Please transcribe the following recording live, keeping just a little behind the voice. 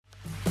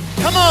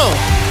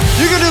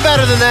You can do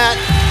better than that.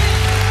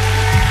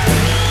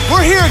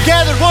 We're here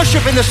gathered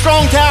worship in the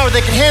strong tower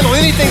that can handle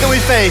anything that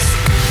we face.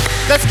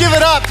 Let's give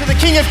it up to the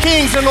King of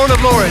Kings and Lord of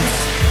Lords.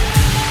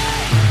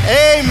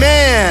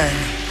 Amen.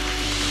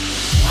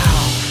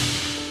 Wow.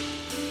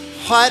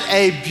 What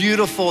a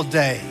beautiful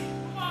day.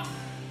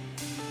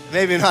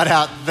 Maybe not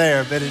out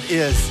there, but it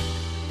is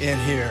in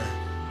here.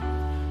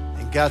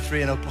 In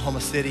Guthrie in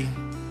Oklahoma City,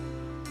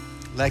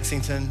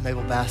 Lexington,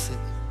 Mabel Bassett.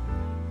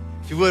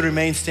 If you would,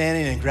 remain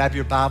standing and grab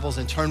your Bibles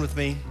and turn with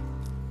me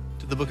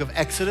to the book of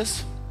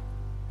Exodus,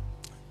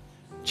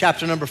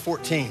 chapter number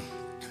 14.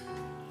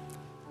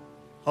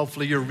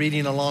 Hopefully you're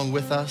reading along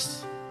with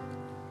us.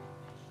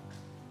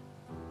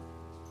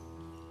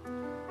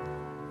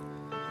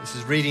 This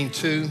is reading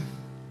 2.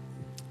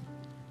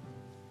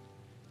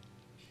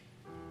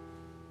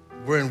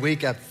 We're in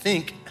week, I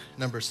think,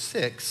 number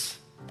 6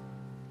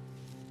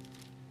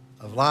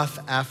 of life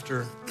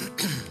after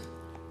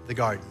the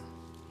garden.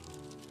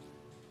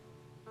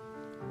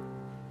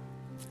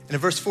 And in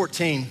verse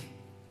 14,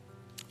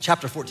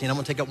 chapter 14, I'm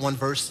gonna take up one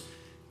verse,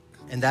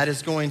 and that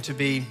is going to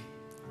be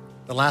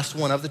the last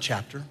one of the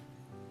chapter.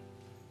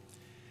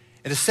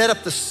 And to set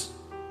up the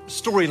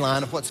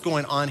storyline of what's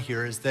going on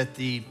here is that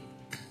the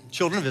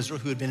children of Israel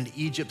who had been in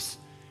Egypt's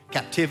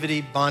captivity,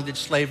 bondage,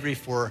 slavery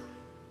for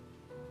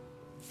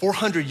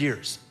 400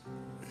 years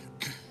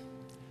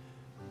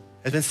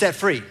had been set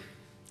free.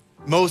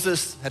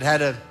 Moses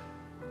had a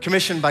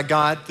commission by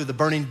God through the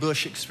burning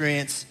bush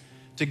experience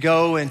to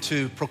go and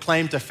to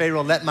proclaim to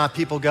Pharaoh, let my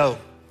people go.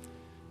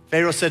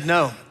 Pharaoh said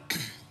no.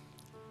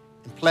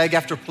 And plague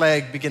after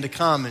plague began to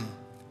come, and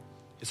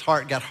his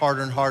heart got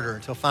harder and harder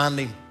until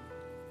finally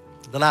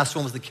the last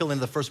one was the killing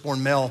of the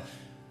firstborn male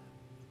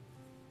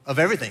of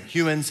everything,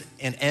 humans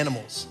and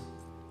animals.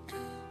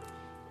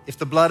 If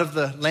the blood of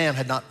the lamb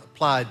had not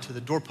applied to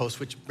the doorpost,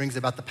 which brings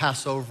about the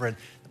Passover, and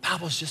the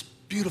Bible is just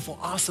beautiful,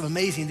 awesome,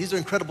 amazing. These are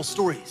incredible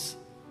stories.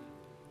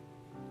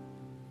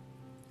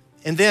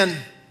 And then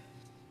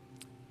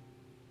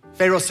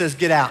Pharaoh says,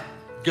 get out,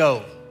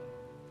 go.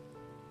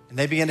 And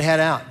they begin to head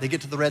out. They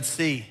get to the Red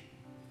Sea.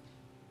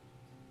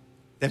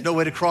 They have no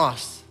way to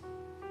cross.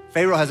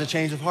 Pharaoh has a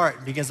change of heart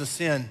and begins to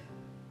send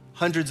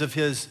hundreds of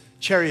his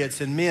chariots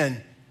and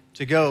men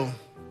to go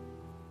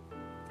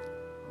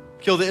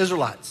kill the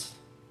Israelites.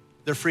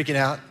 They're freaking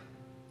out.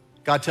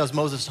 God tells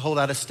Moses to hold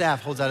out his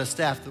staff, holds out his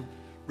staff. The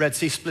Red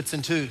Sea splits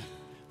in two.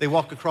 They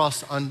walk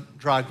across on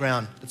dry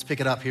ground. Let's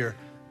pick it up here,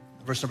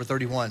 verse number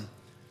 31.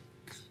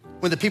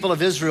 When the people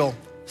of Israel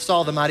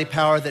saw the mighty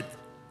power that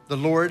the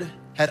Lord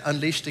had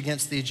unleashed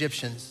against the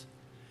Egyptians,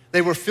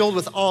 they were filled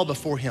with awe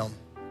before him.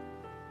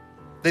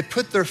 They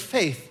put their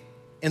faith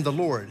in the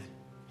Lord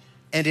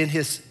and in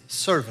his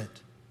servant,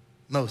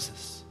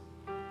 Moses.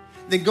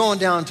 Then going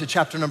down to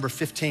chapter number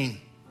 15,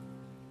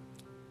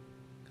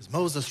 because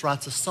Moses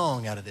writes a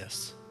song out of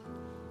this.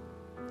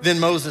 Then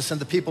Moses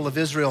and the people of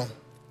Israel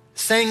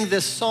sang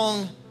this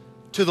song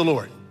to the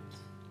Lord.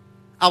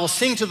 I will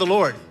sing to the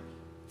Lord,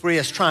 for he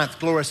has triumphed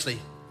gloriously.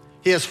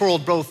 He has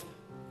hurled both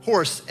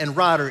horse and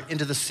rider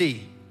into the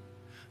sea.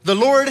 The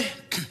Lord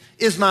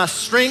is my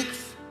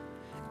strength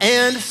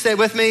and, say it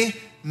with me,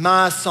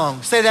 my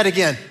song. Say that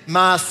again,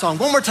 my song.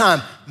 One more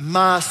time,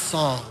 my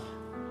song.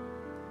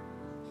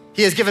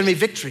 He has given me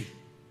victory.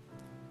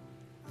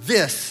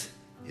 This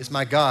is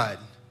my God,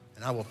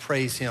 and I will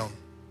praise him.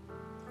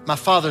 My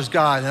Father's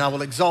God, and I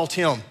will exalt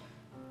him.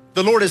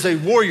 The Lord is a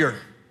warrior.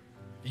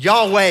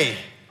 Yahweh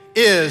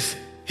is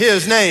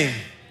his name.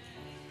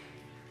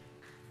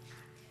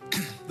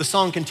 The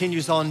song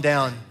continues on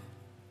down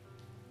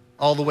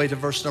all the way to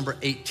verse number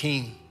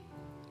 18.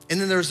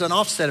 And then there's an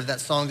offset of that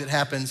song that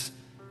happens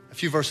a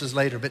few verses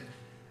later. But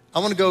I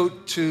want to go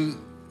to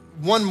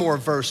one more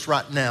verse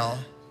right now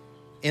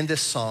in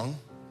this song,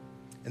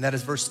 and that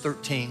is verse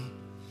 13. And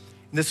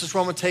this is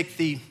where I'm going to take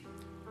the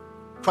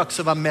crux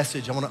of our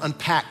message. I want to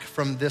unpack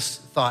from this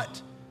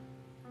thought.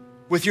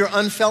 With your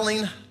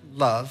unfailing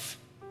love,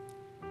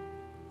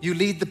 you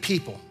lead the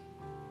people.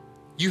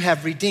 You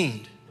have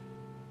redeemed.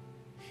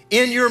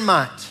 In your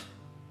might,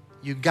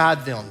 you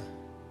guide them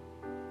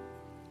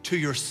to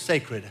your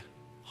sacred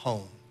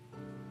home.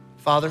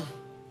 Father,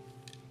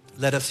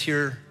 let us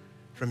hear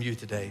from you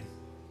today.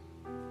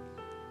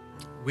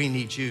 We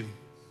need you.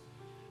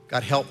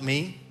 God, help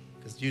me,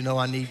 because you know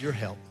I need your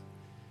help.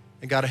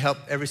 And God, help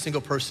every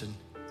single person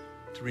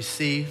to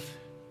receive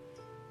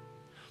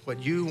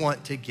what you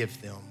want to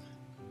give them.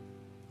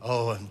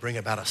 Oh, and bring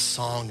about a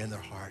song in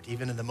their heart.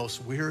 Even in the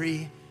most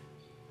weary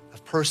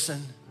of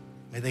person,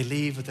 may they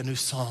leave with a new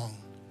song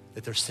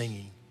that they're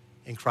singing.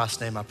 In Christ's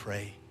name I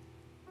pray,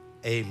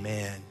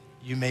 amen.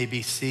 You may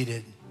be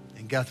seated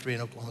in Guthrie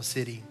in Oklahoma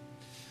City.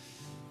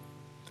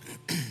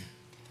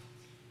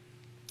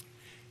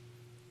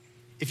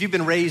 If you've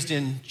been raised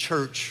in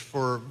church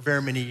for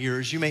very many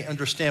years, you may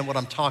understand what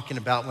I'm talking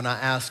about when I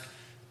ask,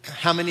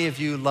 how many of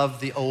you love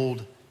the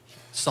old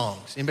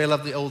songs? Anybody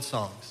love the old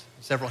songs?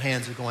 Several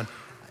hands are going.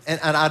 And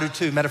I do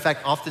too. Matter of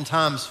fact,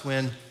 oftentimes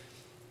when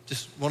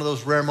just one of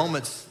those rare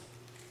moments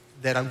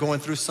that I'm going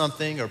through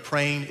something or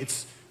praying,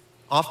 it's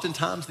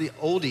oftentimes the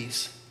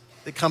oldies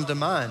that come to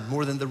mind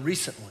more than the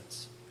recent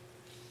ones.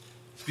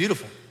 It's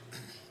beautiful.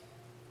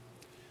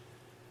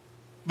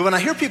 But when I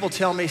hear people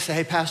tell me, say,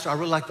 hey, Pastor, I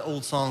really like the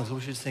old songs.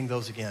 We should sing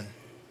those again.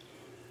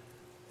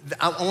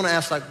 I want to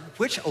ask, like,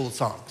 which old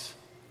songs?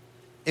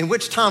 In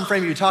which time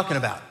frame are you talking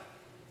about?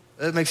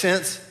 Does that make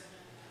sense?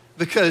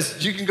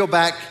 Because you can go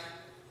back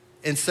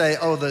and say,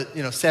 oh, the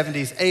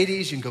 70s,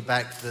 80s. You can go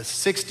back to the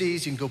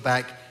 60s. You can go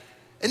back.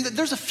 And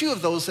there's a few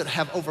of those that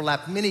have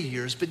overlapped many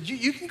years, but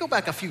you can go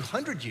back a few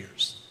hundred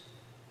years.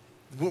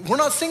 We're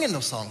not singing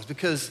those songs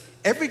because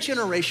every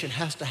generation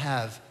has to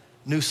have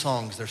new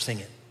songs they're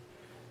singing.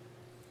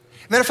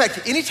 Matter of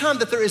fact, anytime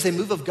that there is a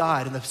move of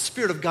God and the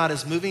Spirit of God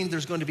is moving,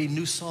 there's going to be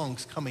new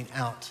songs coming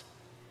out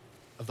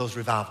of those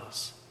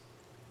revivals.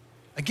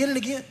 Again and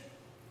again.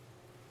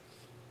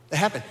 They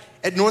happen.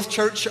 At North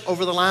Church,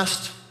 over the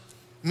last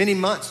many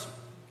months,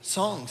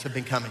 songs have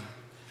been coming.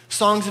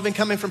 Songs have been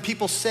coming from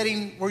people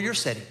sitting where you're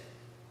sitting,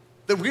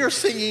 that we are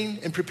singing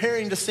and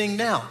preparing to sing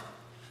now.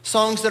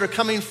 Songs that are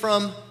coming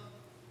from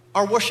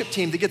our worship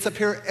team that gets up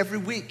here every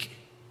week.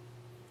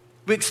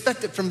 We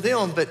expect it from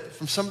them, but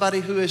from somebody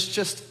who is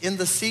just in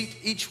the seat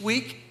each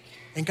week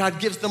and God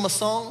gives them a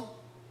song.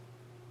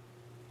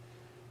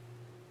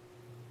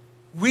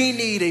 We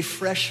need a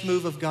fresh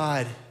move of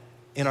God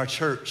in our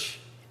church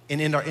and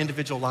in our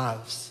individual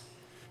lives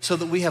so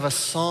that we have a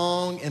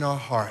song in our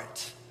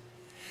heart.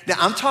 Now,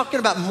 I'm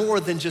talking about more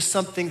than just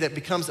something that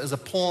becomes as a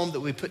poem that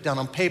we put down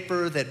on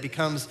paper, that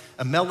becomes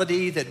a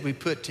melody that we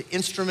put to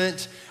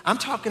instrument. I'm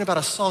talking about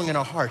a song in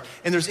our heart.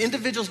 And there's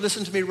individuals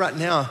listening to me right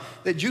now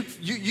that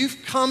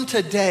you've come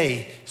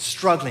today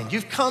struggling.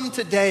 You've come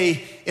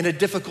today in a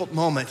difficult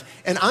moment.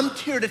 And I'm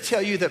here to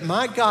tell you that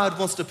my God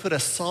wants to put a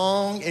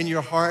song in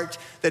your heart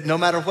that no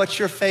matter what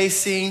you're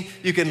facing,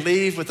 you can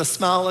leave with a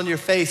smile on your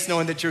face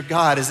knowing that your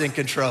God is in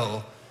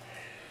control.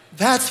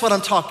 That's what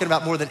I'm talking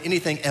about more than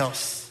anything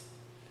else.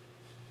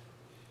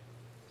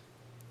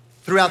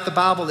 Throughout the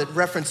Bible, it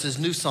references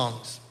new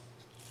songs.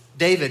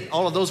 David,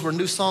 all of those were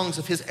new songs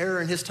of his era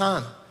and his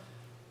time.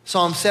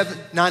 Psalm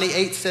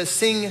 98 says,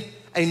 sing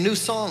a new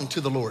song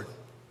to the Lord,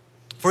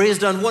 for he has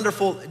done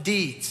wonderful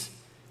deeds.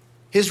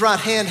 His right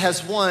hand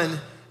has won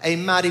a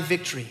mighty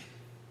victory.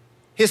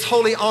 His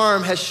holy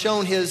arm has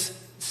shown his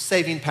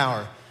saving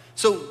power.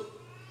 So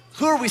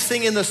who are we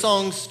singing the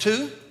songs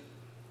to?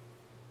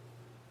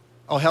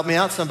 Oh, help me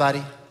out,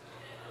 somebody.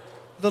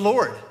 The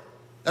Lord.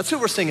 That's who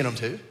we're singing them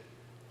to.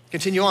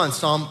 Continue on,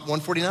 Psalm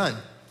 149.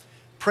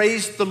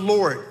 Praise the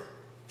Lord.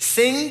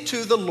 Sing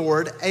to the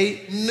Lord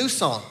a new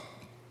song.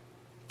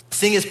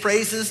 Sing his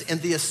praises in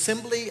the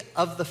assembly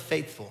of the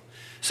faithful.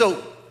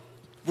 So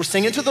we're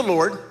singing to the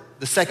Lord.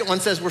 The second one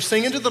says we're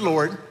singing to the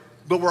Lord,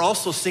 but we're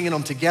also singing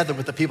them together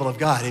with the people of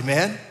God,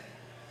 amen?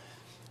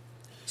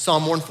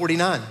 Psalm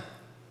 149.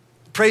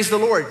 Praise the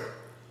Lord.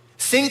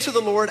 Sing to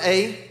the Lord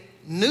a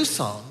new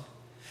song.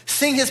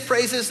 Sing his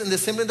praises in the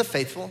assembly of the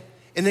faithful.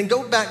 And then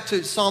go back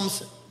to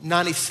Psalms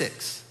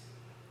 96.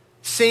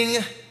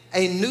 Sing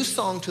a new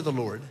song to the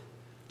Lord.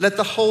 Let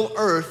the whole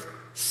earth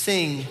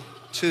sing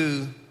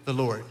to the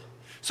Lord.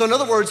 So in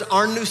other words,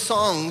 our new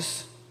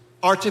songs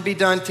are to be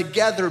done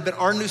together, but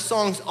our new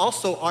songs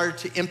also are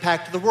to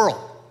impact the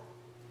world.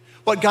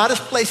 What God has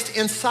placed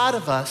inside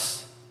of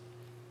us,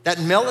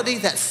 that melody,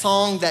 that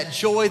song, that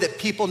joy that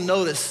people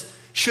notice,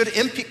 should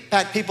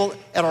impact people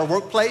at our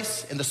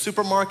workplace, in the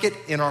supermarket,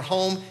 in our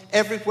home,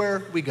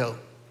 everywhere we go.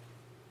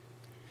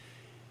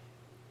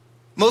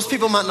 Most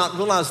people might not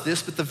realize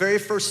this, but the very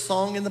first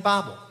song in the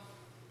Bible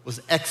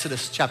was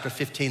Exodus chapter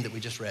 15 that we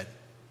just read.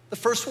 The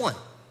first one.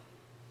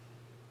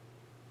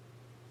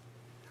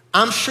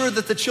 I'm sure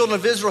that the children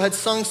of Israel had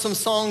sung some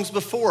songs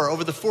before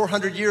over the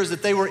 400 years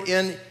that they were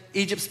in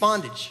Egypt's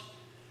bondage.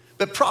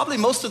 But probably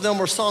most of them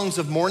were songs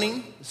of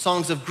mourning,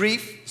 songs of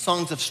grief,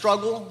 songs of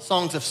struggle,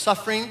 songs of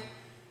suffering.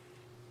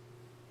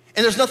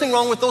 And there's nothing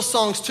wrong with those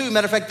songs too.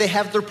 Matter of fact, they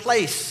have their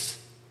place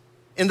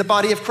in the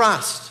body of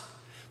Christ.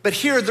 But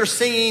here they're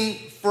singing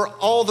for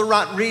all the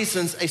right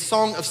reasons, a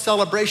song of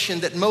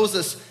celebration that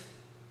Moses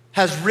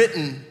has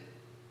written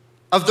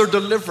of their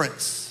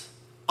deliverance,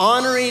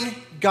 honoring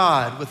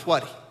God with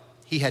what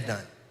he had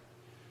done.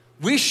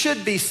 We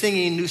should be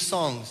singing new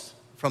songs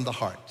from the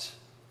heart.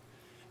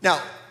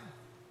 Now,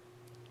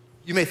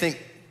 you may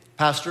think,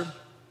 Pastor,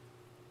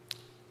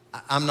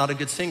 I'm not a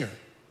good singer.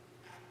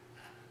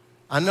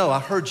 I know, I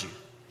heard you.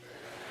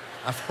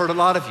 I've heard a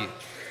lot of you.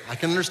 I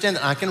can understand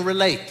that, I can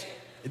relate.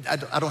 I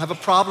don't have a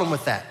problem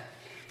with that.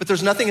 But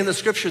there's nothing in the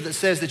scripture that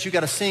says that you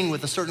got to sing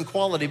with a certain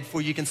quality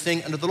before you can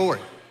sing unto the Lord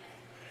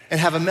and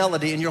have a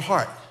melody in your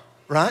heart,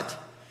 right?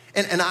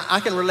 And I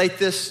can relate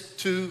this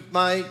to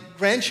my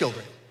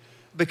grandchildren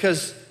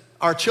because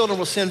our children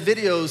will send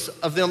videos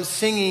of them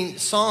singing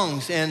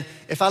songs. And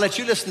if I let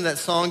you listen to that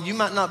song, you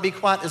might not be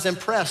quite as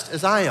impressed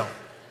as I am.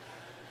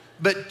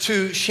 But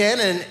to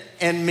Shannon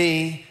and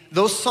me,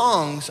 those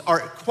songs are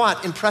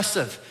quite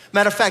impressive.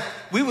 Matter of fact,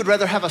 we would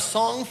rather have a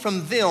song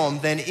from them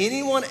than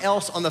anyone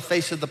else on the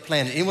face of the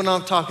planet, anyone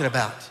I'm talking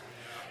about.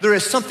 there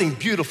is something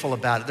beautiful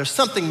about it. There's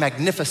something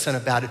magnificent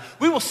about it.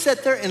 We will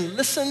sit there and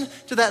listen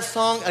to that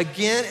song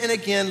again and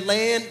again,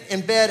 laying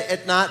in bed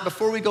at night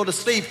before we go to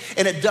sleep,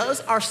 and it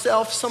does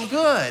ourselves some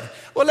good.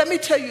 Well, let me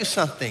tell you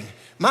something.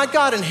 My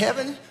God in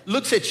heaven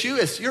looks at you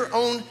as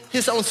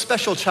his own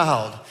special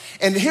child.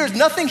 And here's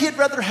nothing he'd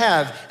rather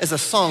have as a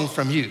song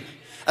from you.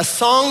 A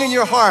song in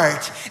your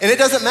heart, and it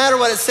doesn't matter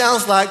what it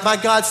sounds like. My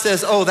God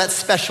says, oh, that's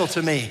special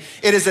to me.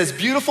 It is as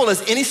beautiful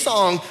as any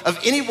song of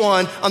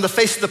anyone on the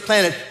face of the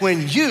planet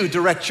when you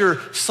direct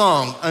your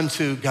song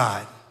unto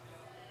God.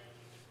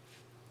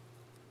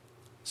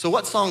 So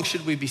what song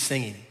should we be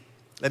singing?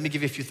 Let me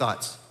give you a few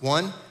thoughts.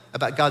 One,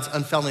 about God's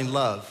unfailing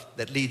love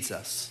that leads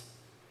us.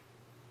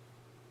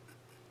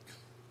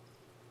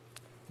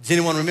 Does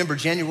anyone remember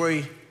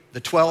January the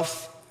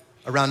 12th,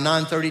 around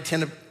 9:30,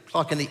 10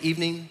 o'clock in the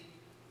evening?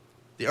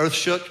 The earth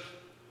shook.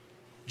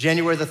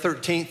 January the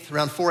 13th,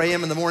 around 4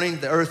 a.m. in the morning,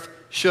 the earth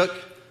shook.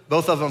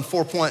 Both of them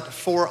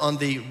 4.4 on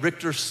the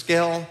Richter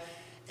scale.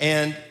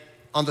 And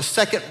on the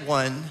second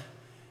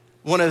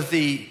one of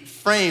the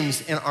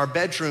frames in our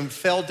bedroom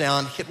fell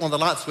down, hit one of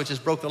the light switches,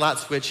 broke the light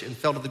switch, and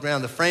fell to the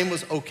ground. The frame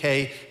was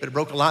okay, but it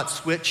broke a light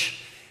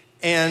switch.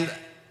 And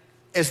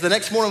as the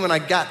next morning when I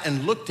got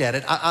and looked at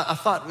it, I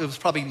thought it was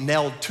probably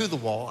nailed to the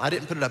wall. I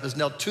didn't put it up. It was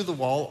nailed to the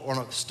wall or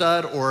on a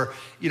stud or,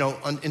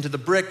 into the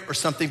brick or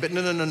something. But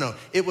no.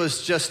 It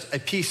was just a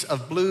piece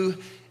of blue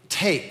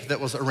tape that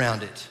was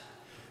around it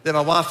that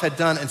my wife had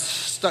done and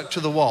stuck to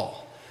the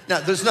wall. Now,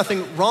 there's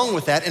nothing wrong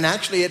with that. And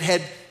actually, it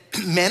had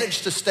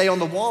managed to stay on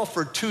the wall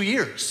for 2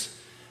 years.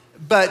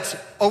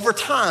 But over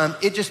time,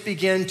 it just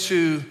began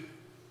to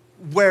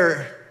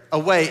wear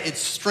away its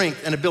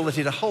strength and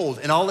ability to hold.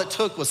 And all it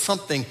took was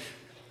something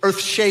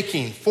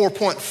earth-shaking,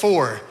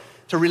 4.4,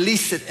 to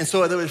release it, and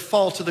so it would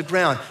fall to the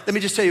ground. Let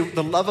me just tell you,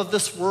 the love of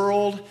this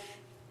world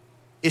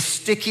is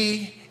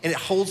sticky, and it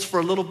holds for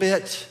a little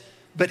bit,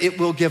 but it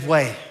will give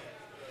way.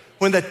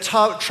 When the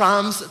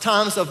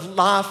times of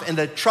life and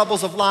the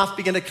troubles of life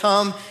begin to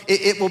come,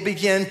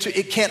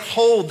 it can't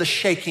hold the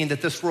shaking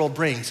that this world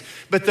brings.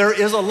 But there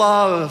is a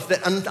love,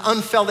 that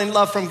unfailing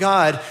love from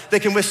God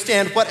that can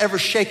withstand whatever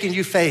shaking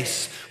you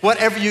face.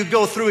 Whatever you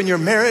go through in your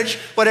marriage,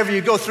 whatever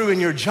you go through in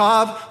your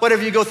job,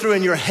 whatever you go through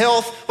in your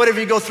health, whatever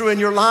you go through in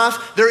your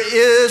life, there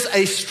is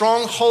a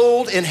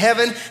stronghold in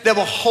heaven that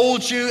will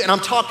hold you, and I'm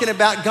talking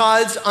about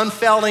God's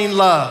unfailing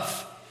love.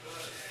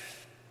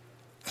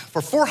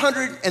 For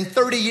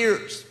 430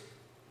 years,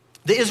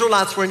 the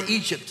Israelites were in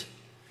Egypt,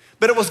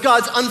 but it was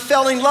God's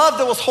unfailing love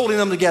that was holding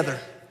them together.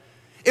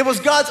 It was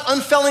God's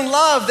unfailing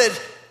love that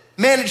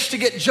managed to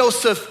get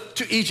Joseph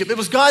to Egypt. It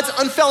was God's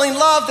unfailing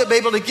love that was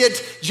able to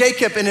get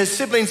Jacob and his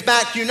siblings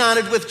back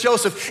united with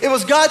Joseph. It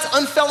was God's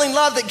unfailing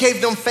love that gave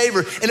them favor,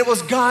 and it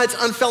was God's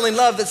unfailing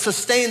love that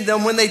sustained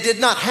them when they did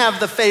not have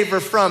the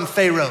favor from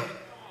Pharaoh.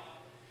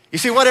 You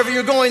see, whatever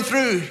you're going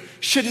through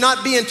should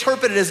not be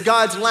interpreted as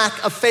God's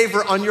lack of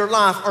favor on your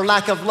life or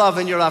lack of love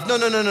in your life.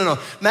 No.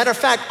 Matter of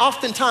fact,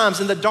 oftentimes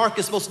in the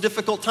darkest, most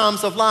difficult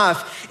times of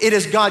life, it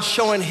is God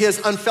showing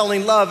his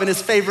unfailing love and his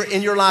favor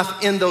in your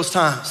life in those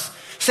times.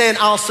 Saying,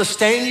 I'll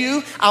sustain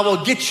you, I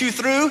will get you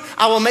through,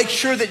 I will make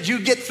sure that you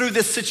get through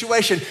this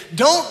situation.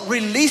 Don't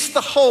release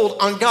the hold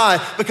on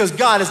God because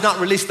God has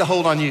not released the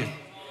hold on you.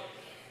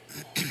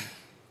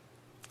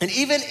 And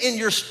even in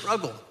your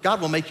struggle, God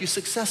will make you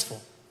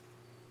successful.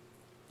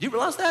 Do you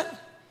realize that?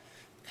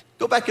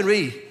 Go back and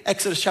read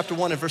Exodus chapter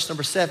 1 and verse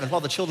number 7. While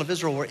the children of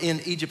Israel were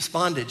in Egypt's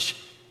bondage,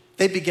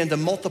 they began to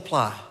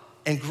multiply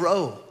and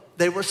grow.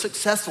 They were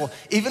successful.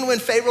 Even when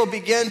Pharaoh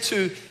began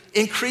to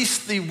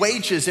increase the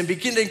wages and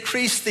begin to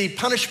increase the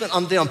punishment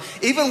on them,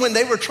 even when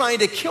they were trying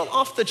to kill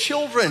off the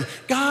children,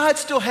 God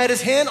still had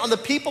his hand on the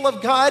people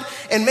of God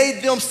and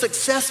made them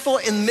successful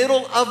in the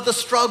middle of the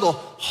struggle.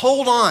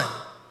 Hold on.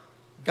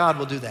 God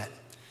will do that.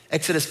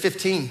 Exodus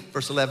 15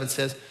 verse 11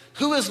 says,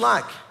 who is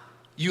like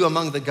you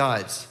among the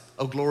gods,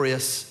 O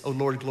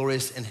Lord,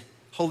 glorious in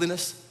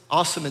holiness,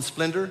 awesome in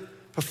splendor,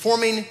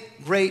 performing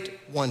great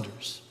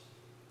wonders.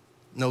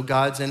 No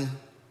gods in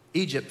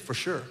Egypt for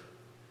sure.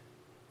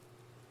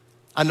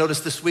 I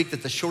noticed this week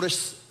that the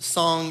shortest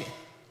song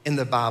in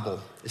the Bible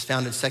is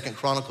found in 2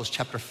 Chronicles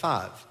chapter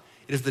 5.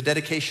 It is the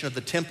dedication of the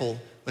temple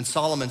when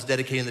Solomon's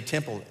dedicating the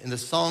temple. And the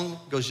song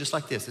goes just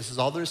like this. This is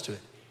all there is to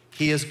it.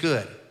 He is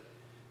good.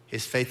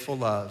 His faithful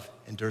love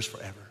endures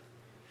forever.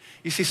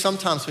 You see,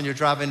 sometimes when you're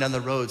driving down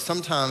the road,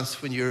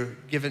 sometimes when you're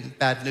given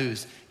bad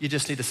news, you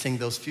just need to sing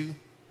those few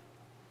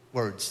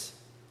words.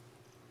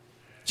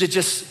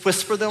 Just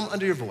whisper them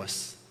under your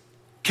voice.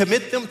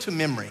 Commit them to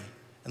memory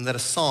and let a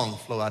song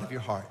flow out of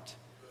your heart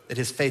that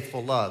his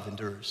faithful love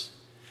endures.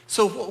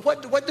 So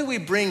what do we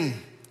bring?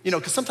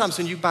 Because sometimes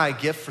when you buy a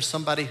gift for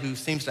somebody who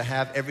seems to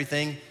have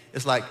everything,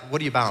 it's like, what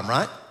do you buy them,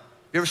 right?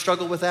 You ever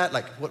struggle with that?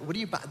 Like, what do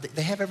you buy?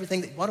 They have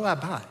everything. What do I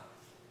buy?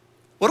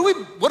 What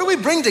do we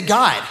bring to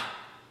God?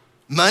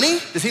 Money?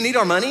 Does he need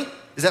our money?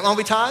 Is that why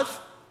we tithe?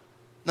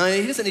 No,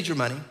 he doesn't need your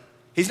money.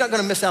 He's not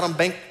going to miss out on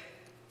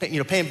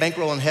paying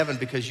bankroll in heaven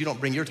because you don't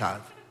bring your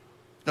tithe.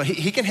 No,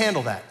 he can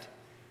handle that.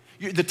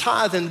 The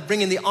tithe and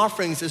bringing the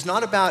offerings is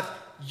not about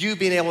you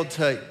being able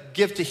to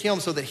give to him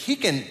so that he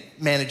can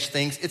manage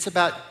things. It's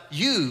about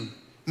you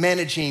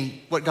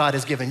managing what God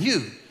has given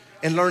you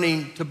and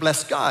learning to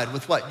bless God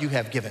with what you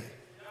have given.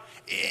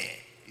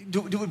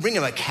 Do we bring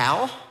him a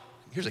cow?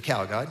 Here's a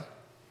cow, God.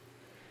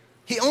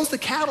 He owns the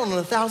cattle on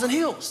 1,000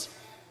 hills.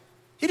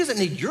 He doesn't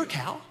need your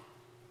cow,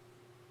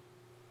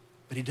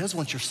 but he does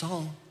want your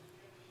song.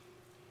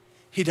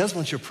 He does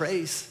want your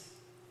praise.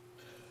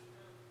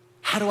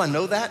 How do I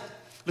know that?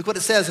 Look what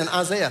it says in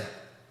Isaiah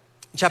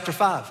chapter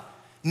 5.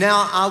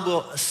 Now I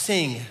will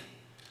sing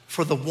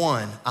for the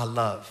one I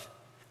love,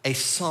 a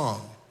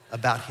song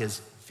about his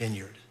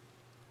vineyard.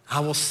 I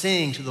will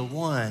sing to the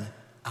one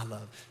I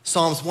love.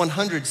 Psalms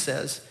 100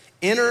 says,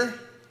 enter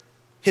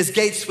his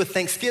gates with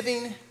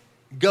thanksgiving,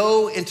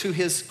 go into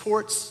his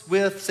courts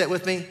with, say it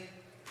with me,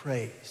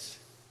 praise.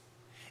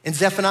 In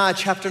Zephaniah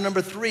chapter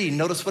number 3,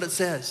 notice what it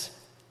says.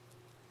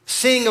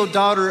 Sing, O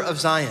daughter of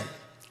Zion.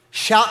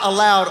 Shout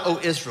aloud, O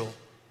Israel.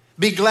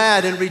 Be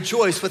glad and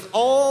rejoice with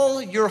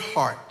all your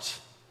heart,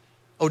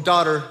 O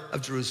daughter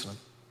of Jerusalem.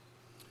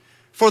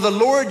 For the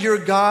Lord your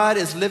God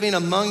is living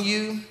among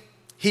you.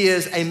 He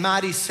is a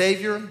mighty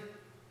Savior.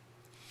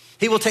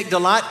 He will take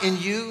delight in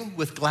you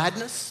with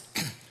gladness.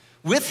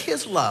 With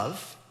his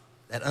love,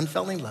 that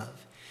unfailing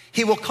love,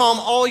 he will calm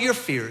all your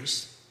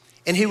fears,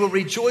 and he will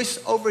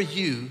rejoice over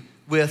you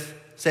with,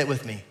 say it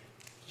with me,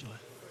 joy.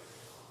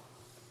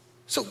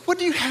 So what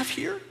do you have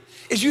here?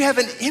 Is you have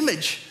an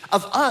image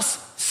of us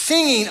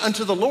singing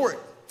unto the Lord.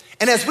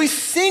 And as we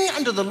sing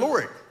unto the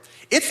Lord,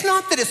 it's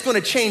not that it's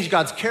going to change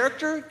God's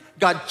character,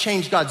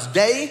 change God's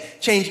day,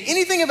 change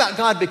anything about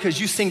God because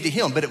you sing to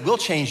him, but it will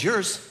change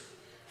yours.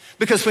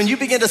 Because when you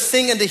begin to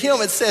sing unto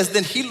him, it says,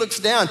 then he looks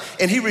down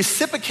and he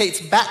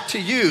reciprocates back to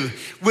you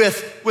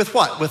with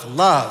what? With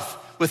love,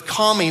 with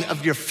calming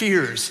of your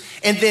fears.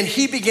 And then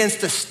he begins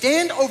to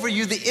stand over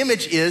you. The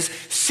image is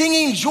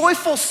singing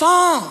joyful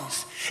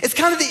songs. It's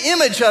kind of the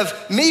image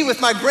of me with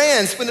my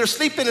grands when they're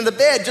sleeping in the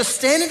bed, just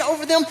standing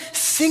over them,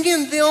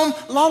 singing them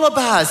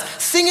lullabies,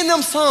 singing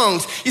them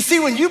songs. You see,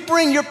 when you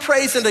bring your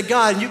praise into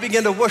God and you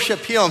begin to worship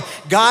him,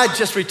 God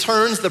just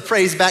returns the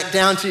praise back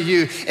down to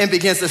you and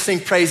begins to sing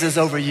praises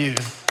over you.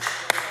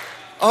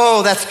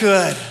 Oh, that's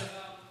good.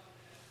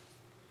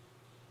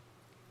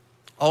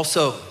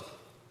 Also,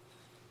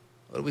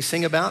 what do we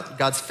sing about?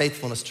 God's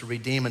faithfulness to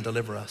redeem and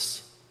deliver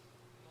us.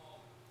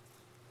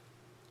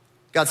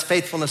 God's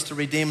faithfulness to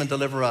redeem and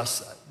deliver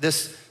us.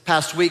 This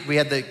past week, we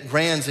had the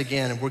grands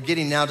again, and we're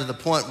getting now to the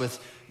point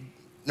with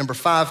number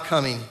 5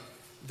 coming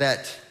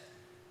that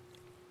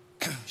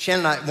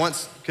Shannon and I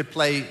once could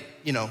play,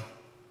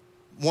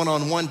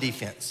 one-on-one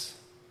defense.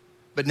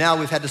 But now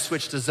we've had to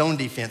switch to zone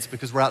defense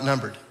because we're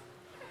outnumbered.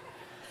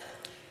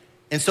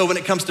 And so when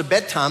it comes to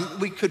bedtime,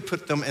 we could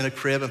put them in a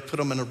crib and put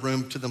them in a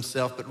room to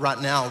themselves, but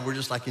right now we're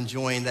just like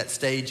enjoying that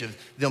stage of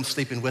them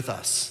sleeping with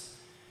us.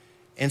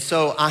 And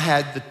so I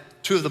had the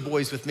 2 of the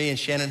boys with me, and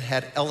Shannon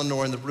had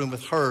Eleanor in the room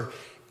with her,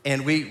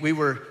 and we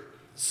were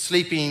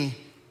sleeping,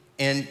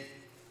 and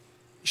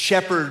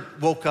Shepherd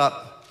woke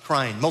up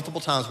crying,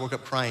 multiple times woke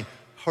up crying,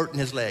 hurting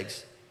his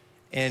legs.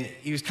 And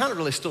he was kind of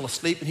really still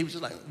asleep, and he was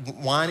just like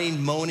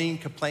whining, moaning,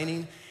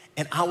 complaining,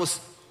 and I was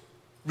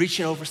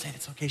reaching over saying,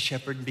 it's okay,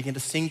 Shepherd, and began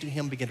to sing to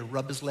him, began to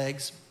rub his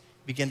legs,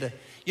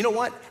 you know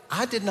what?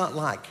 I did not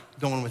like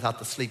going without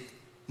the sleep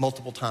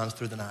multiple times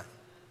through the night.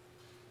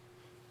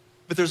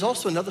 But there's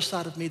also another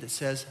side of me that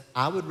says,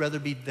 I would rather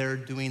be there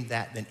doing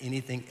that than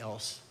anything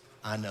else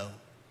I know.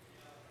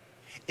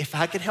 If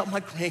I could help my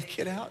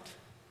grandkid out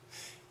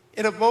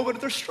in a moment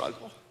of their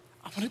struggle,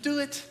 I want to do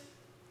it.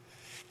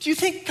 Do you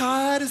think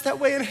God is that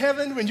way in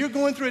heaven when you're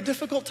going through a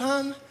difficult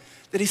time?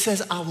 That he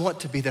says, I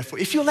want to be there for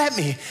you. If you let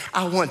me,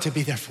 I want to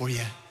be there for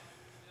you.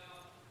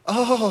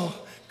 Oh,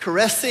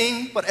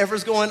 caressing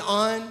whatever's going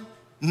on,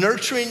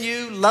 nurturing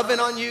you,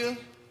 loving on you.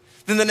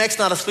 Then the next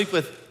night I sleep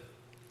with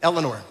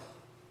Eleanor.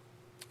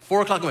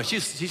 4 o'clock in the morning,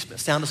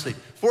 she's sound asleep.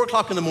 4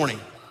 o'clock in the morning,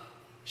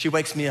 she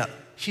wakes me up.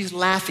 She's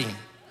laughing.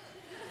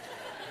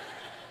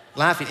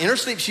 Laughing. In her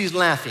sleep, she's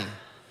laughing.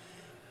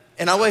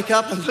 And I wake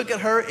up and look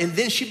at her, and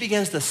then she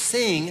begins to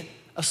sing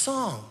a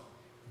song.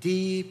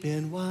 Deep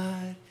and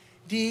wide,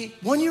 deep.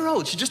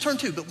 1-year-old, she just turned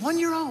 2, but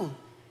 1-year-old.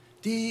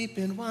 Deep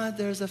and wide,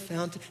 there's a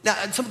fountain. Now,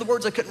 some of the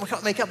words I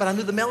couldn't make up, but I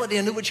knew the melody,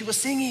 I knew what she was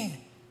singing.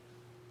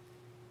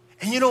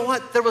 And you know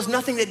what? There was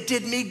nothing that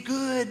did me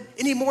good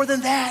any more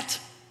than that.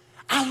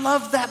 I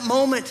love that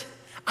moment.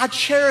 I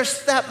cherish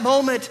that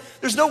moment.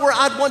 There's nowhere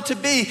I'd want to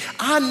be.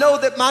 I know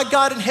that my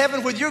God in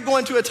heaven, whether you're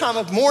going to a time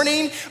of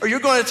mourning or you're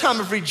going to a time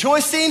of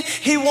rejoicing,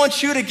 he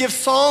wants you to give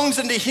songs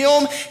unto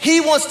him.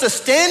 He wants to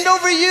stand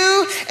over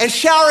you and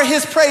shower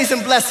his praise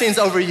and blessings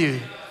over you.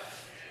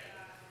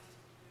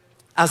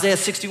 Isaiah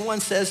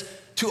 61 says,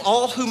 to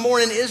all who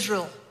mourn in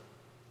Israel,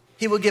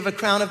 he will give a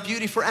crown of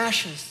beauty for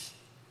ashes,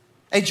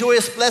 a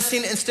joyous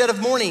blessing instead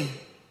of mourning,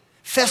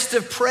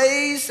 festive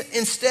praise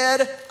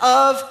instead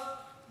of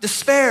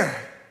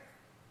despair.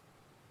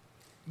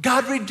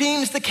 God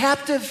redeems the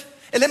captive.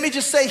 And let me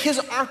just say, his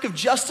arc of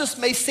justice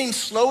may seem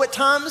slow at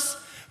times.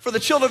 For the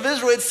children of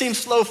Israel, it seems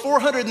slow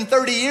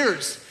 430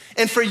 years.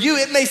 And for you,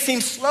 it may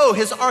seem slow,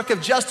 his arc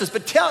of justice,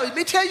 but let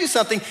me tell you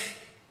something.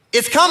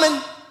 It's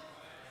coming.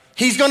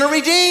 He's gonna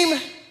redeem.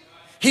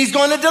 He's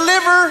gonna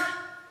deliver.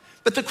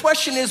 But the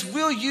question is,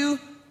 will you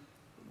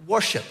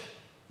worship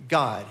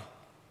God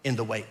in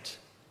the wait?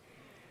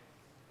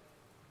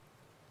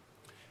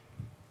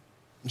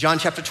 John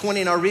chapter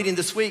 20 in our reading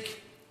this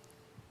week,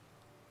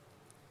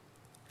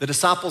 the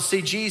disciples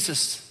see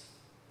Jesus.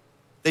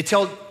 They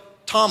tell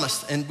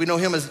Thomas, and we know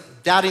him as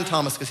doubting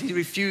Thomas because he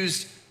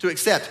refused to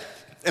accept.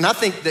 And I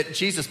think that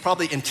Jesus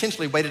probably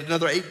intentionally waited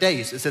another 8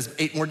 days. It says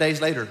 8 more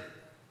days later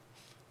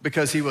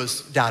because he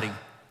was doubting.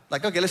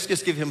 Like, okay, let's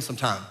just give him some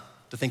time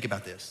to think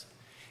about this.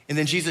 And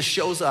then Jesus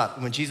shows up.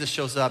 And when Jesus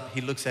shows up,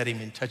 he looks at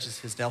him and touches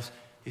his nails.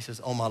 He says,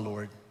 "Oh, my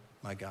Lord,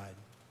 my God."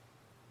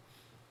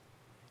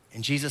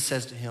 And Jesus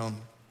says to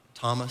him,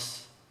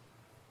 "Thomas,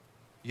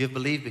 you have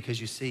believed because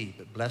you see,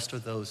 but blessed are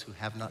those who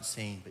have not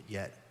seen, but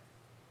yet,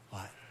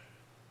 what?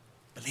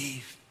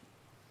 Believe.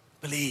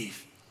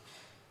 Believe.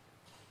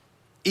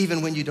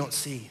 Even when you don't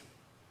see."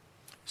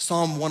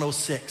 Psalm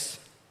 106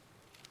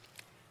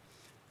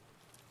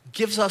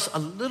 gives us a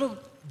little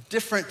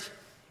different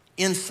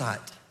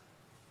insight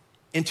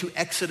into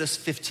Exodus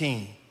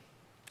 15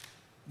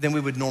 than we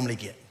would normally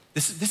get.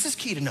 This is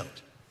key to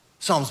note.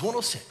 Psalms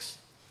 106.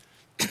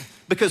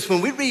 Because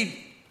when we read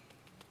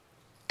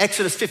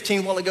Exodus 15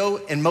 a while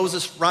ago and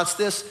Moses writes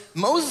this,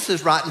 Moses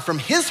is writing from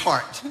his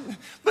heart,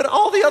 but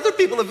all the other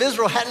people of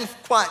Israel hadn't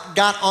quite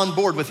got on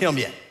board with him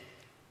yet.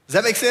 Does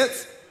that make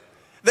sense?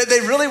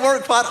 They really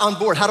weren't quite on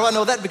board. How do I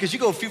know that? Because you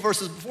go a few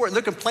verses before and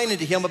they're complaining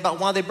to him about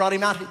why they brought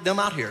them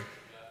out here.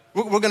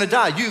 We're gonna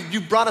die.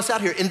 You brought us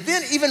out here. And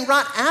then even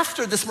right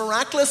after this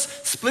miraculous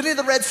splitting of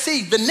the Red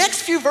Sea, the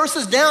next few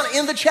verses down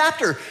in the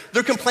chapter,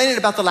 they're complaining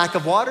about the lack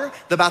of water,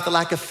 about the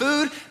lack of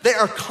food. They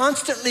are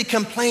constantly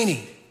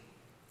complaining.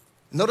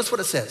 Notice what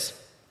it says.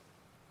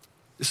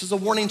 This is a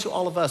warning to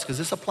all of us because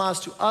this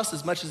applies to us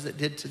as much as it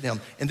did to them.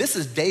 And this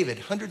is David,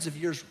 hundreds of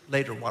years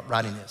later,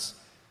 writing this.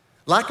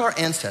 Like our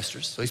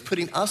ancestors, so he's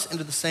putting us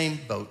into the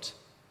same boat,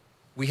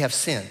 we have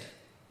sinned.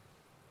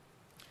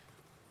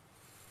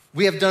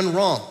 We have done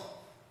wrong.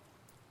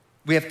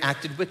 We have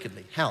acted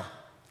wickedly. How?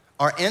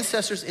 Our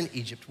ancestors in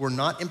Egypt were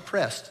not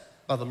impressed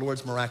by the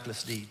Lord's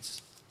miraculous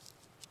deeds.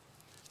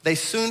 They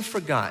soon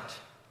forgot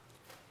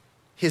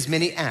his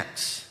many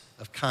acts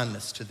of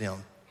kindness to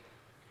them.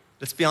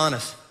 Let's be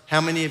honest. How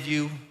many of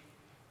you,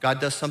 God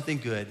does something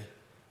good,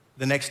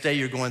 the next day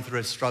you're going through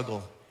a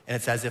struggle, and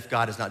it's as if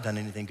God has not done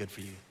anything good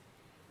for you?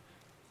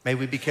 May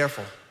we be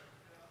careful.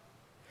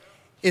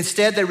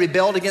 Instead, they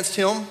rebelled against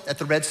him at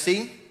the Red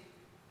Sea.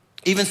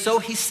 Even so,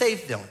 he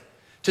saved them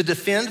to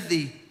defend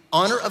the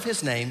honor of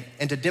his name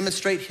and to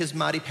demonstrate his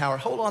mighty power.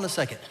 Hold on a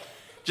second.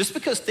 Just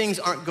because things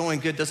aren't going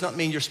good does not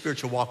mean your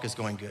spiritual walk is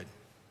going good.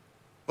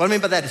 What I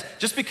mean by that is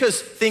just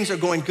because things are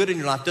going good in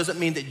your life doesn't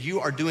mean that you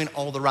are doing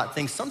all the right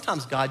things.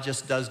 Sometimes God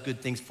just does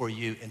good things for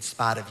you in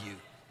spite of you.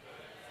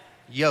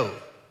 Yo.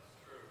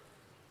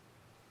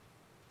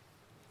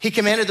 He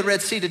commanded the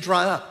Red Sea to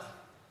dry up.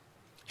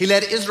 He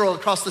led Israel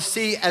across the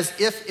sea as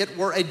if it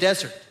were a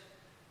desert.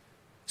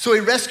 So he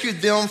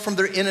rescued them from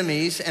their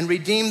enemies and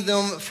redeemed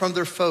them from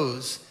their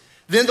foes.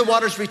 Then the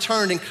waters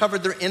returned and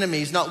covered their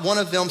enemies. Not one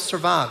of them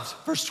survived.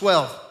 Verse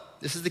 12,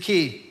 this is the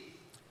key.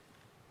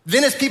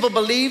 Then his people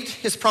believed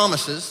his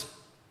promises.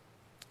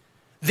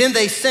 Then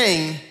they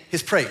sang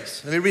his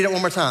praise. Let me read it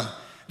one more time.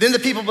 Then the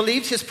people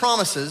believed his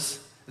promises.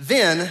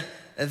 Then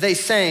they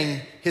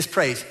sang his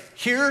praise.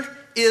 Here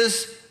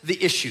is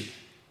the issue.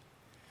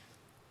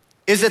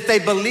 Is that they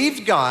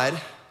believed God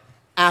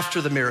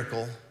after the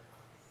miracle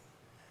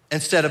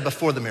instead of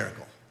before the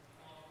miracle.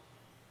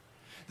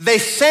 They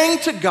sang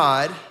to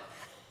God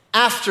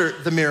after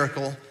the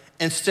miracle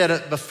instead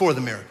of before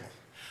the miracle.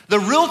 The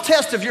real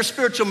test of your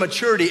spiritual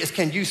maturity is,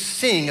 can you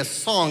sing a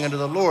song unto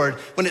the Lord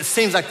when it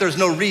seems like there's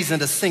no reason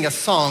to sing a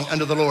song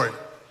unto the Lord?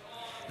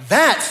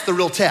 That's the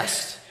real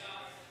test.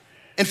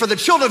 And for the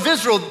children of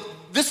Israel,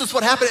 this is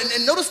what happened.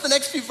 And notice the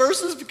next few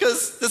verses,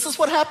 because this is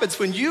what happens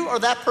when you are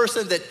that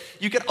person that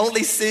you can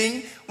only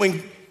sing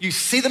when you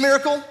see the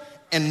miracle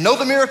and know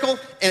the miracle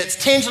and it's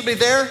tangibly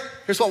there.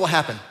 Here's what will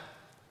happen.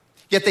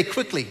 Yet they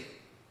quickly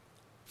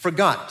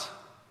forgot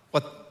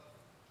what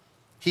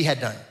he had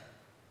done.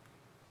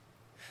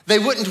 They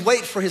wouldn't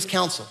wait for his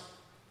counsel.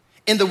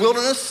 In the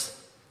wilderness,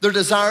 their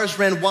desires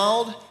ran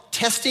wild,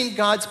 testing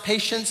God's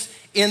patience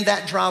in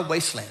that dry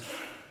wasteland.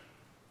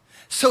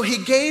 So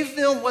he gave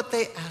them what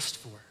they asked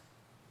for,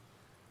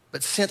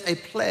 but sent a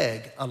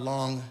plague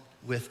along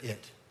with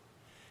it.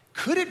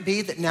 Could it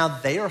be that now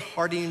they are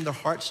hardening their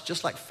hearts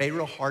just like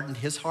Pharaoh hardened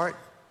his heart?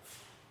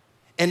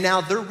 And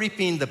now they're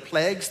reaping the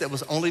plagues that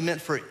was only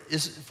meant for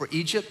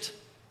Egypt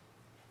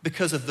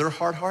because of their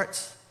hard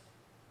hearts?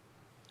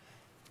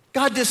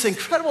 God did this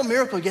incredible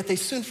miracle, yet they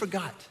soon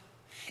forgot.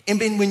 And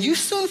when you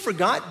soon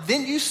forgot,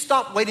 then you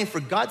stop waiting for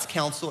God's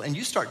counsel and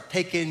you start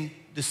taking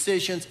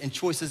decisions and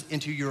choices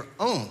into your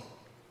own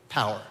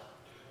power.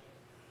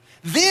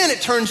 Then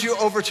it turns you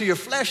over to your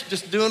flesh,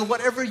 just doing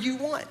whatever you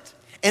want.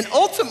 And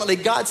ultimately,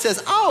 God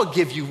says, I'll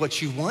give you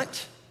what you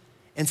want.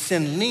 and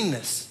send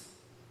leanness,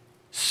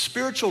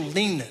 spiritual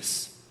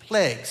leanness,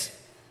 plagues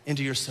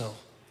into your soul.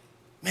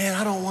 Man,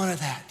 I don't want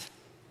that.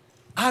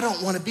 I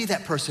don't want to be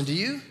that person. Do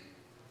you?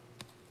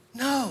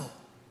 No.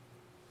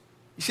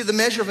 You see, the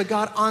measure of a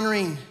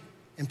God-honoring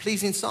and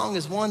pleasing song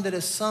is one that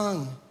is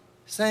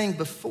sang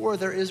before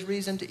there is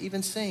reason to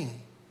even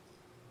sing.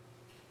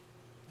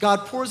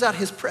 God pours out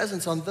his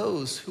presence on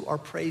those who are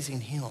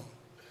praising him.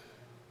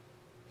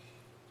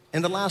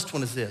 And the last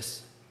one is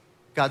this: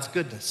 God's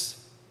goodness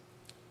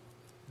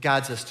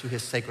guides us to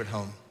his sacred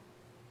home.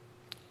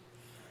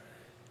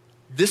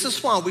 This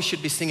is why we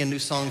should be singing new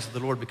songs of the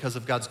Lord, because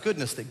of God's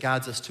goodness that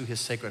guides us to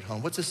his sacred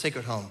home. What's his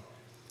sacred home?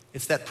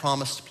 It's that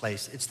promised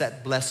place. It's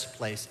that blessed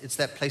place. It's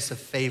that place of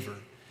favor.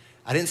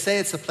 I didn't say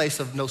it's a place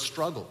of no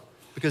struggle,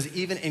 because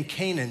even in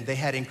Canaan, they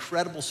had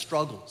incredible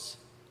struggles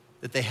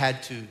that they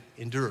had to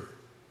endure.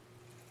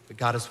 But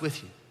God is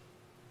with you.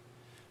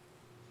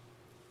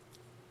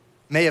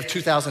 May of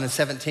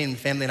 2017, the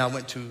family and I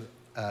went to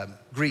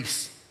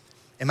Greece.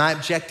 And my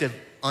objective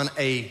on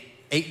a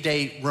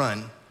 8-day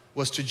run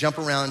was to jump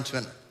around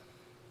to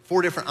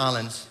 4 different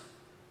islands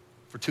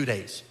for 2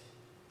 days.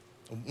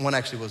 One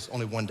actually was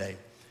only 1 day.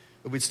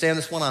 But we'd stay on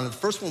this one island. The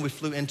first one we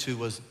flew into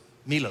was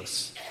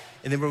Milos.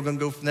 And then we were going to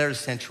go from there to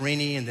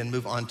Santorini and then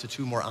move on to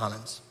 2 more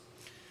islands.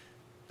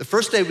 The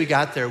first day we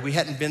got there, we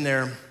hadn't been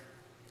there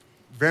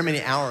very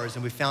many hours,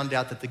 and we found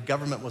out that the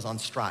government was on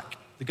strike,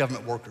 the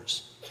government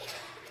workers.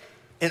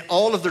 And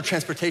all of their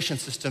transportation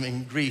system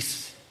in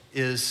Greece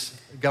is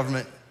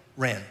government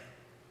ran.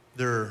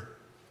 Their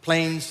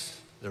planes,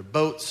 their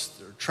boats,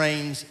 their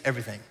trains,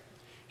 everything.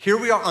 Here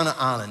we are on an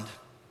island,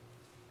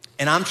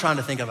 and I'm trying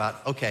to think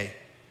about, okay,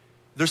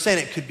 they're saying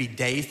it could be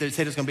days. They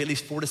said it's going to be at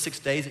least 4 to 6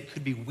 days. It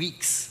could be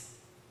weeks.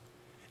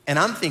 And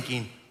I'm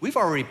thinking, we've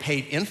already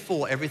paid in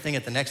full everything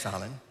at the next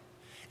island,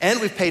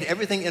 and we've paid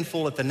everything in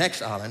full at the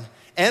next island,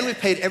 and we've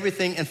paid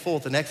everything in full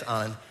at the next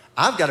island.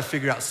 I've got to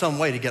figure out some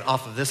way to get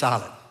off of this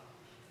island.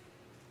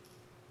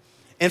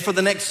 And for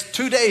the next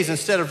 2 days,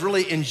 instead of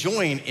really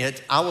enjoying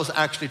it, I was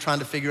actually trying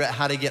to figure out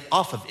how to get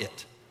off of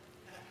it.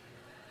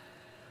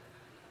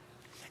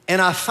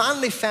 And I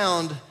finally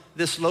found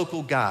this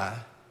local guy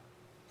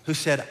who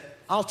said,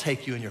 I'll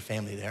take you and your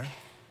family there.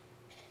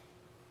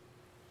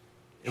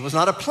 It was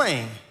not a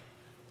plane,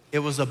 it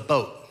was a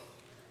boat.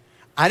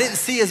 I didn't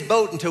see his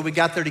boat until we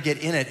got there to get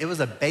in it. It was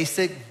a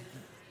basic,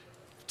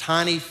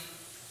 tiny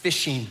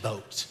fishing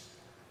boat.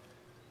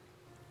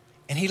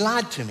 And he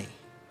lied to me.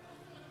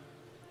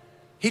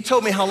 He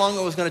told me how long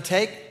it was going to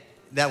take.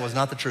 That was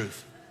not the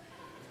truth.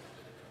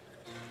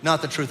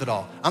 Not the truth at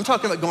all. I'm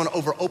talking about going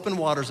over open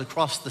waters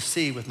across the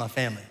sea with my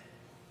family.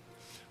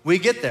 We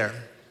get there.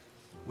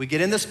 We get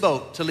in this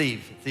boat to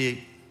leave the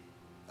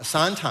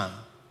assigned time.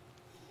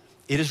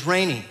 It is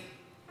raining.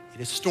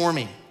 It is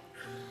storming.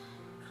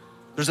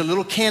 There's a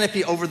little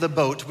canopy over the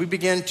boat. We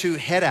begin to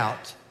head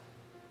out.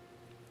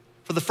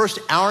 For the first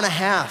hour and a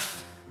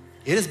half,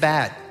 it is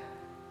bad.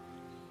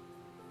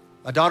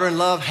 My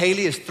daughter-in-law,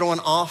 Haley, is throwing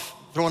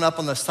up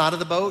on the side of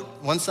the boat,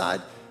 one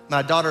side.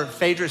 My daughter,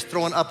 Phaedra, is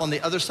throwing up on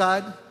the other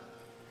side.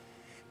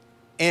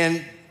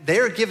 And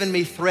they're giving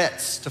me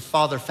threats to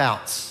Father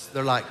Fouts.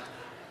 They're like,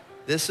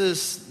 this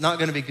is not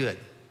going to be good.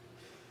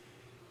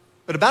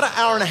 But about an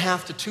hour and a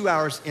half to 2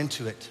 hours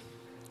into it,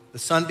 the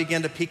sun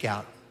began to peek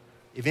out.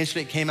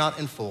 Eventually, it came out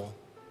in full.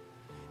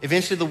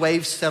 Eventually, the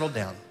waves settled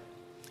down.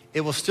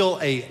 It was still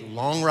a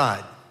long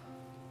ride.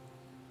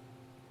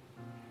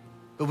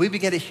 But we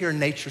began to hear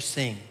nature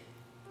sing.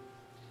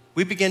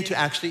 We began to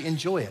actually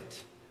enjoy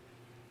it.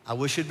 I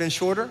wish it had been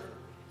shorter,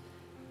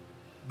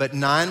 but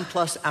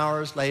 9+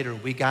 hours later,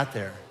 we got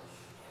there.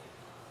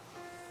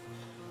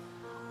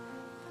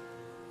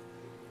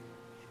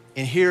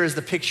 And here is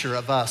the picture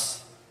of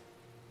us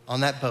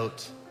on that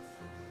boat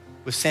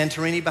with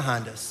Santorini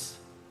behind us.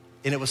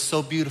 And it was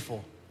so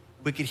beautiful.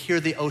 We could hear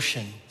the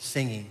ocean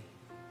singing,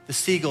 the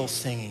seagulls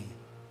singing,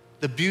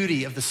 the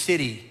beauty of the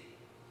city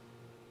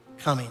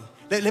coming.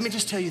 Let me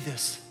just tell you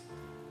this.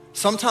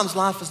 Sometimes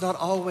life is not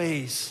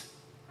always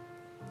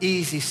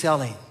easy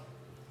sailing.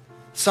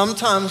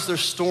 Sometimes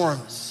there's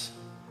storms.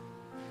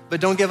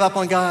 But don't give up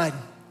on God,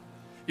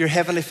 your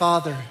Heavenly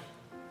Father.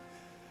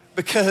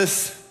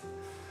 Because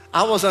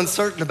I was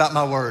uncertain about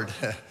my word,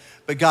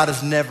 but God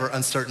is never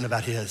uncertain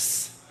about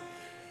his.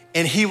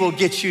 And he will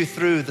get you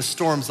through the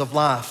storms of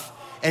life,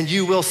 and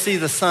you will see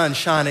the sun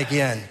shine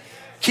again.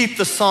 Keep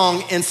the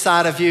song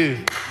inside of you.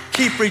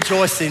 Keep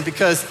rejoicing,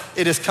 because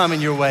it is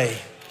coming your way.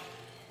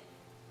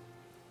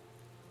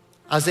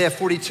 Isaiah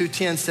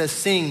 42:10 says,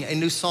 sing a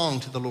new song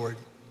to the Lord.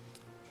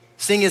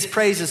 Sing his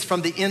praises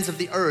from the ends of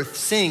the earth.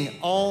 Sing,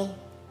 all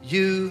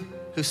you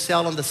who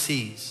sail on the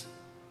seas,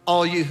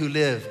 all you who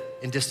live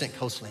in distant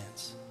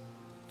coastlands.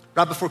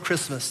 Right before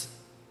Christmas,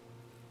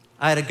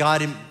 I had a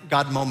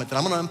God moment that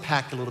I'm going to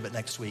unpack a little bit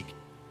next week,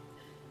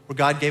 where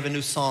God gave a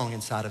new song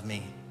inside of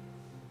me.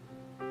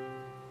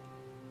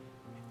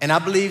 And I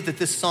believe that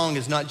this song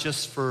is not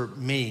just for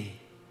me,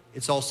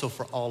 it's also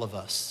for all of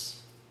us.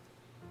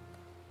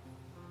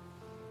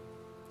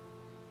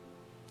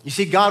 You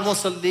see, God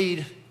wants to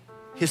lead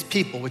his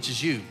people, which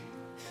is you,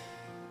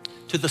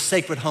 to the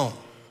sacred home,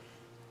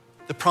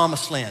 the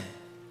promised land,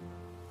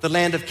 the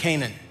land of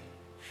Canaan,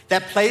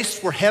 that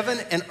place where heaven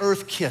and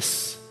earth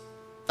kiss.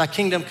 Thy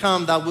kingdom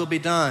come, thy will be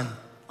done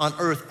on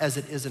earth as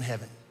it is in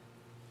heaven.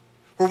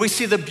 Where we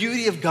see the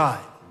beauty of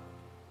God.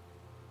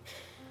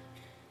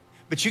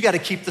 But you got to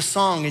keep the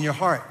song in your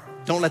heart.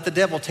 Don't let the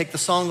devil take the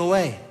song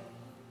away.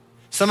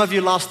 Some of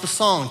you lost the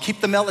song.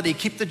 Keep the melody,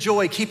 keep the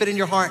joy, keep it in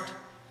your heart.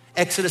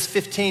 Exodus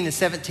 15 and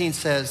 17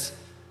 says,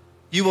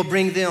 you will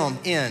bring them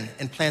in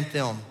and plant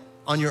them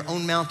on your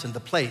own mountain, the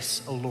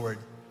place, O Lord,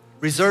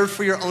 reserved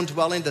for your own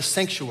dwelling, the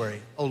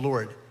sanctuary, O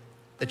Lord,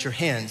 that your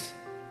hands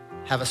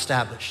have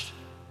established.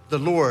 The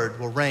Lord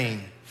will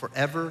reign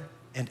forever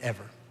and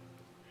ever.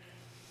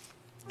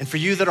 And for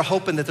you that are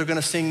hoping that they're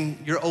gonna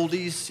sing your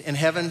oldies in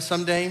heaven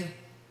someday,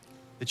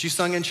 that you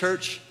sung in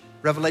church,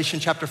 Revelation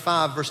chapter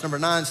 5, verse number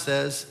 9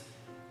 says,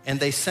 and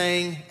they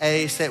sang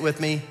say it with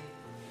me.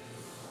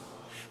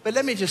 But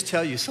let me just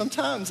tell you,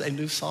 sometimes a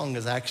new song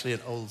is actually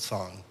an old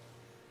song.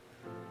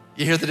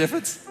 You hear the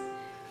difference?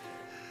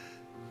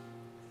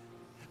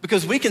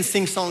 Because we can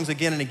sing songs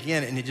again and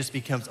again and it just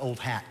becomes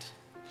old hat.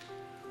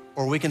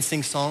 Or we can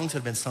sing songs that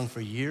have been sung for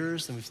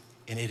years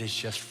and it is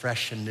just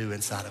fresh and new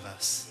inside of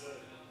us.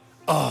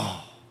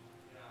 Oh.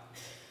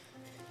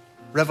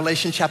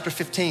 Revelation chapter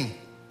 15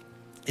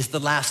 is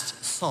the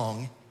last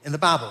song in the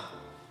Bible.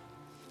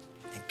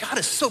 And God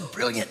is so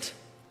brilliant.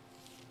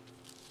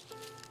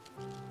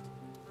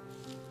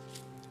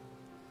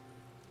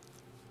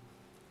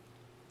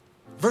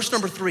 Verse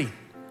number 3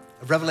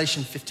 of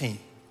Revelation 15.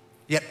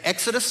 Yet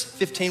Exodus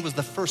 15 was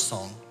the first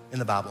song in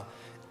the Bible.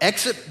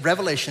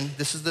 Revelation,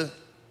 this is the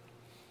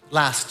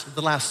last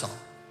song.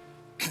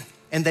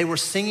 And they were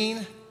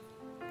singing,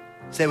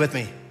 say it with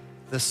me,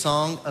 the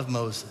song of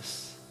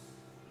Moses,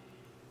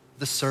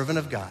 the servant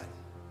of God.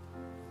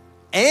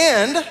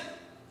 And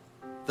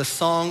the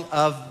song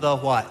of the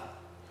what?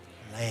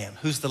 Lamb.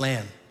 Who's the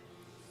Lamb?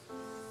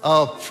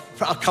 Oh,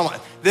 come on.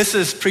 This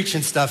is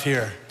preaching stuff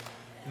here.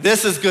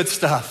 This is good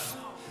stuff.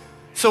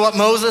 So what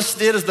Moses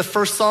did is the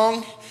first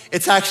song.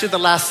 It's actually the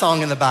last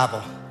song in the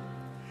Bible.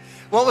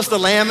 What was the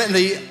lamb in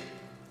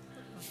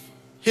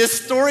his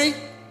story,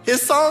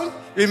 his song?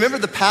 Remember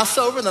the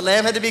Passover and the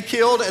lamb had to be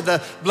killed and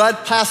the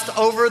blood passed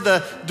over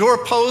the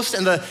doorpost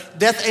and the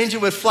death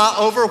angel would fly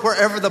over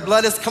wherever the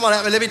blood is. Come on,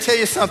 let me tell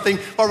you something.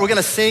 What we're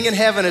gonna sing in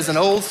heaven is an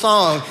old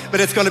song, but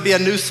it's gonna be a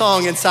new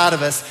song inside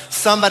of us.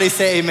 Somebody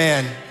say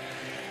amen.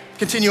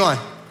 Continue on.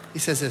 He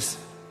says this,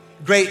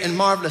 great and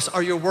marvelous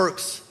are your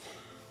works,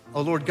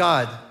 O Lord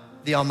God,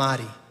 the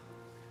Almighty.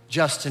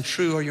 Just and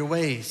true are your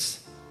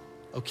ways,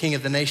 O King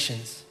of the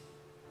nations.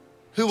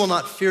 Who will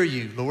not fear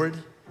you, Lord,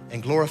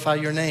 and glorify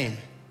your name?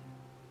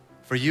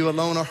 For you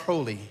alone are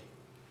holy.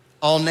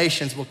 All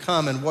nations will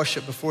come and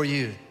worship before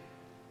you,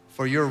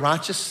 for your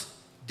righteous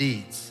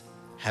deeds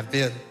have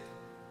been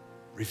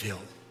revealed.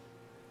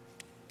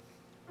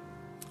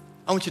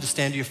 I want you to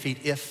stand to your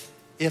feet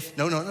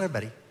no, not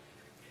everybody.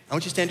 I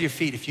want you to stand to your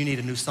feet if you need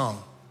a new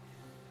song.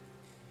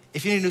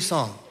 If you need a new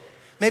song,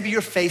 maybe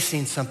you're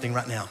facing something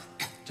right now.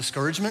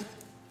 Discouragement,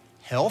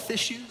 health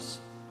issues,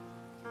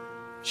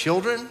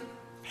 children,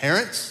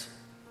 parents,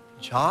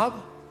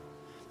 job,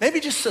 maybe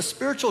just a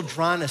spiritual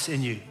dryness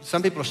in you.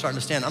 Some people are starting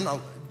to stand.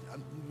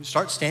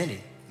 Start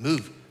standing,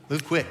 move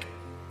quick.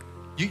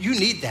 You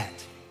need that.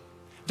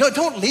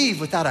 Don't leave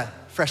without a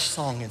fresh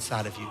song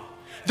inside of you.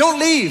 Don't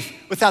leave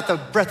without the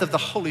breath of the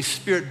Holy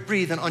Spirit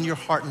breathing on your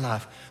heart and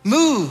life.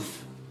 Move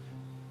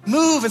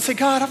and say,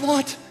 God, I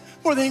want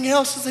more than anything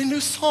else is a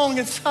new song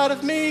inside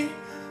of me.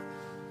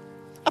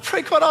 I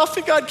pray quite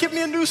often, God, give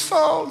me a new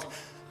song.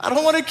 I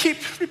don't want to keep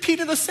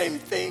repeating the same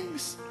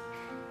things.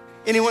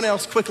 Anyone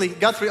else, quickly?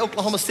 Guthrie,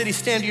 Oklahoma City,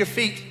 stand to your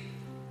feet.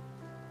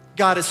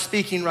 God is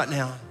speaking right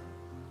now.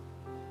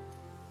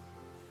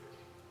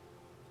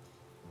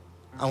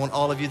 I want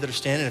all of you that are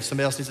standing, if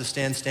somebody else needs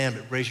to stand,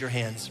 but raise your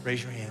hands,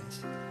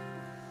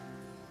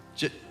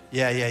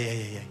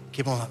 Yeah.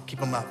 Keep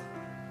them up.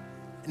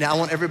 Now I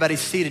want everybody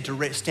seated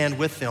to stand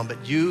with them,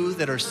 but you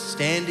that are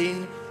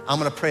standing, I'm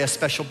gonna pray a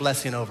special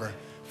blessing over.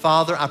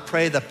 Father, I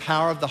pray the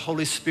power of the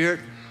Holy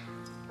Spirit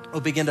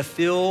will begin to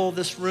fill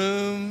this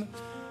room.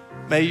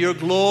 May your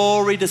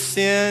glory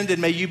descend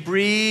and may you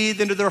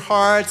breathe into their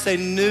hearts a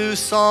new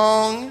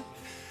song,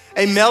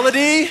 a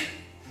melody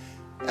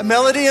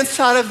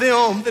inside of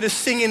them that is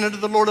singing unto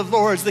the Lord of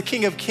Lords, the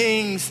King of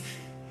Kings.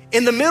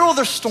 In the middle of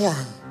their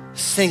storm,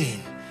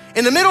 singing.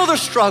 In the middle of their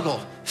struggle,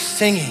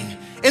 singing.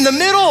 In the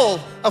middle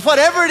of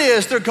whatever it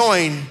is they're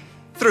going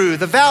through,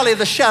 the valley of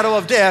the shadow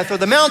of death or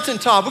the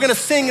mountaintop, we're gonna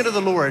sing into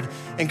the Lord.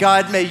 And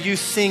God, may you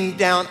sing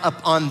down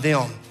upon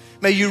them.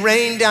 May you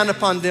rain down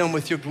upon them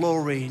with your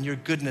glory and your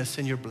goodness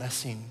and your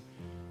blessing.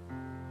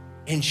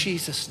 In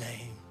Jesus'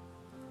 name.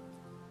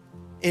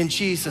 In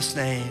Jesus'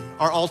 name.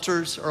 Our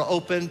altars are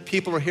open.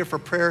 People are here for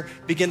prayer.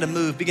 Begin to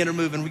move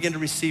and begin to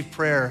receive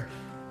prayer.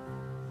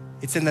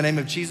 It's in the name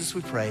of Jesus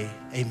we pray.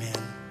 Amen.